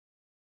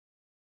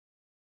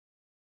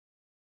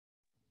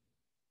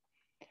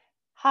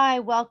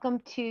Hi, welcome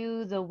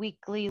to the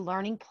weekly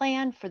learning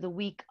plan for the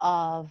week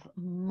of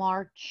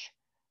March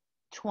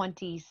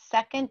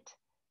 22nd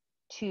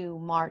to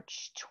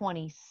March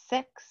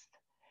 26th.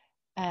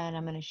 And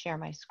I'm going to share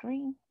my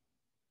screen.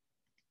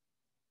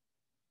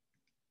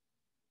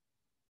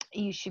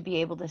 You should be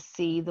able to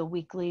see the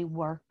weekly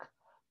work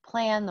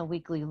plan, the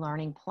weekly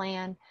learning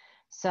plan.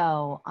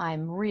 So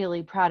I'm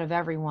really proud of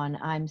everyone.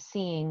 I'm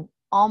seeing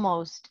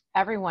almost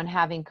everyone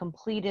having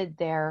completed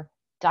their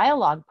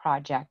dialogue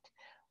project,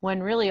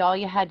 when really all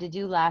you had to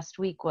do last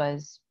week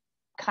was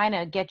kind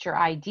of get your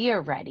idea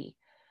ready.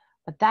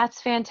 But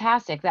that's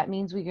fantastic. That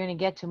means we're going to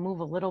get to move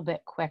a little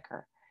bit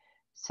quicker.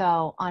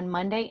 So on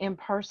Monday in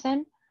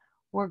person,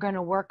 we're going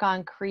to work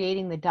on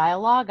creating the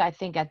dialogue. I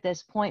think at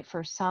this point,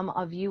 for some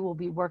of you, we'll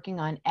be working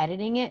on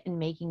editing it and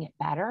making it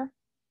better.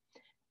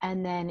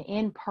 And then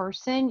in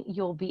person,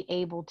 you'll be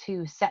able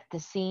to set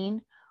the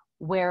scene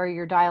where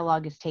your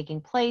dialogue is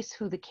taking place,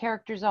 who the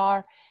characters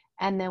are,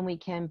 and then we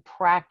can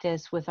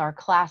practice with our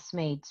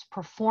classmates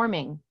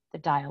performing the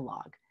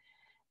dialogue.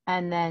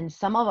 And then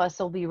some of us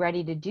will be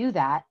ready to do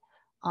that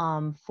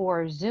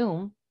for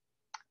Zoom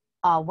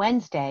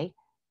Wednesday.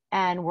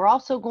 And we're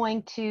also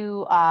going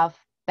to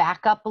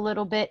back up a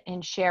little bit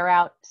and share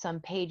out some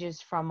pages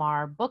from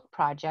our book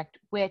project,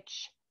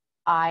 which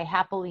I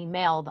happily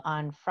mailed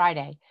on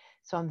Friday.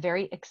 So I'm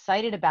very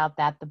excited about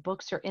that. The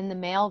books are in the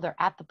mail. They're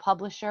at the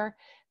publisher.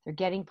 They're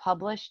getting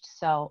published.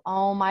 So,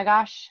 oh my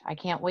gosh, I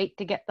can't wait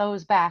to get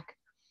those back.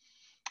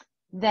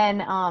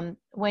 Then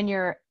when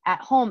you're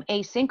at home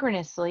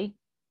asynchronously,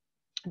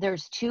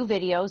 there's two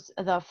videos.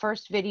 The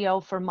first video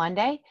for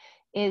Monday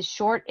is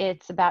short.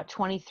 It's about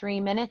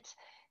 23 minutes.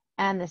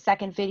 And the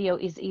second video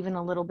is even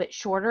a little bit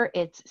shorter.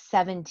 It's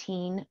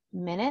 17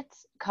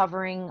 minutes,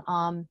 covering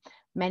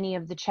many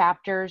of the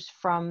chapters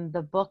from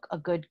the book, A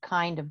Good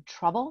Kind of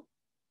Trouble.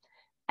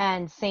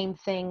 And same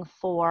thing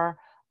for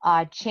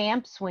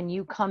Champs. When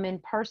you come in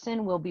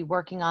person, we'll be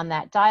working on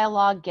that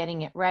dialogue,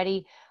 getting it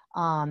ready,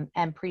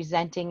 and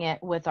presenting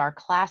it with our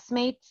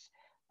classmates.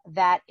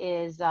 That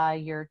is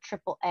your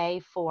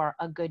AAA for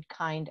A Good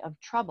Kind of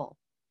Trouble.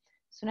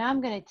 So now I'm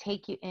going to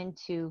take you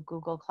into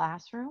Google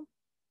Classroom.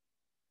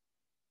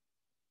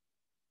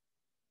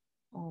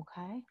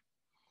 Okay.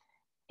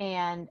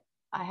 And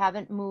I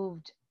haven't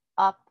moved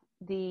up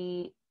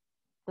the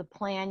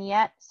plan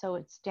yet, so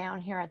it's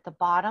down here at the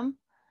bottom.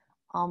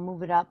 I'll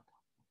move it up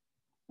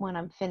when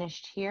I'm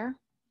finished here.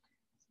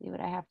 See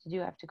what I have to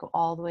do. I have to go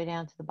all the way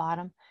down to the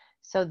bottom.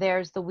 So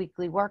there's the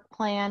weekly work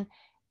plan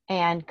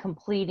and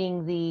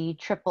completing the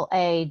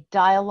AAA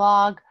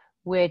dialogue,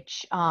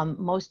 which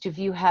most of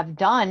you have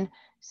done.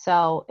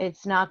 So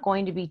it's not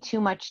going to be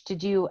too much to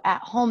do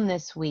at home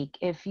this week.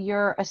 If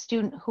you're a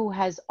student who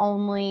has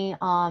only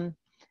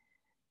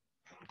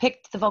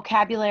picked the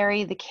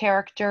vocabulary, the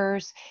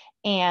characters,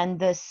 and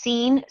the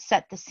scene,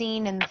 set the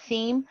scene and the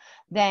theme,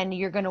 then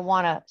you're going to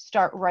want to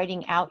start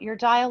writing out your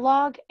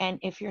dialogue. And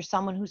if you're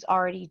someone who's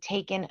already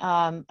taken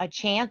a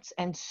chance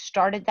and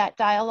started that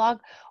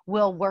dialogue,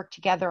 we'll work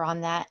together on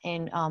that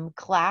in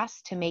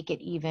class to make it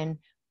even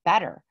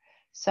better.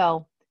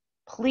 So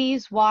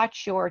please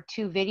watch your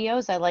two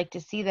videos. I like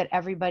to see that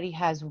everybody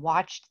has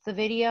watched the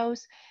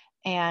videos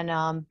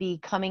and be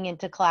coming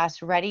into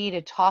class ready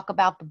to talk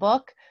about the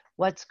book,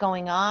 what's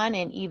going on,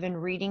 and even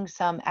reading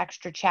some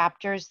extra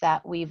chapters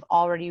that we've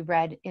already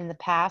read in the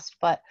past,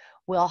 but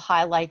we'll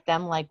highlight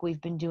them like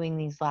we've been doing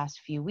these last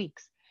few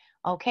weeks.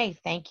 Okay,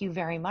 thank you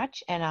very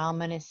much, and I'm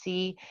going to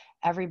see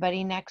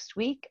everybody next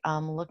week.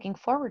 I'm looking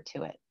forward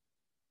to it.